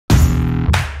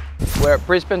We're at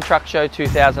Brisbane Truck Show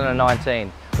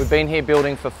 2019. We've been here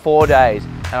building for 4 days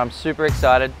and I'm super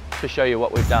excited to show you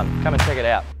what we've done. Come and check it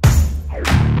out.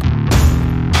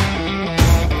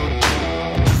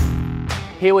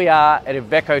 Here we are at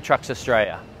Iveco Trucks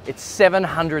Australia. It's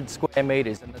 700 square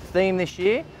metres and the theme this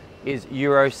year is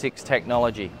Euro 6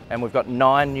 technology, and we've got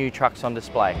 9 new trucks on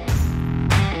display.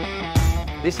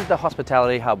 This is the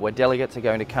hospitality hub where delegates are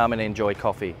going to come and enjoy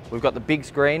coffee. We've got the big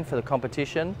screen for the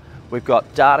competition. We've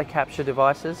got data capture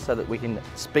devices so that we can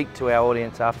speak to our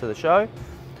audience after the show.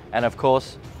 And of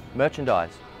course,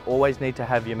 merchandise. Always need to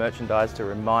have your merchandise to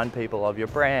remind people of your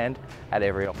brand at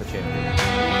every opportunity.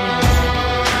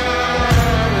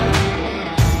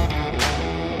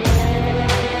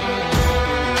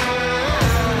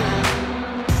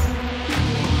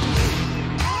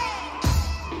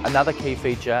 Another key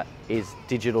feature is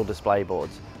digital display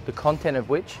boards, the content of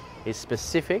which is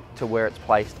specific to where it's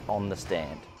placed on the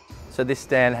stand. So this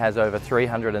stand has over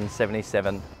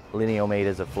 377 lineal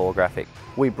metres of floor graphic.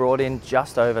 We brought in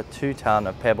just over 2 tonne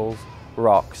of pebbles,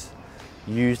 rocks,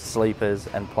 used sleepers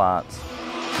and plants.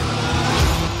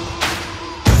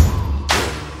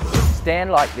 A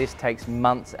stand like this takes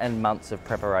months and months of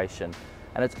preparation,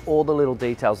 and it's all the little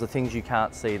details, the things you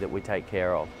can't see, that we take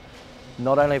care of.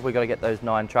 Not only have we got to get those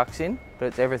 9 trucks in, but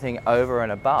it's everything over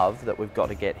and above that we've got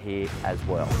to get here as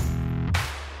well.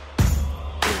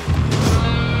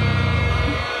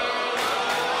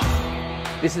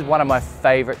 This is one of my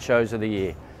favourite shows of the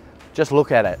year. Just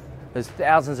look at it. There's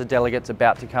thousands of delegates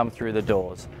about to come through the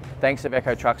doors. Thanks to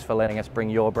Iveco Trucks for letting us bring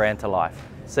your brand to life.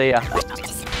 See ya.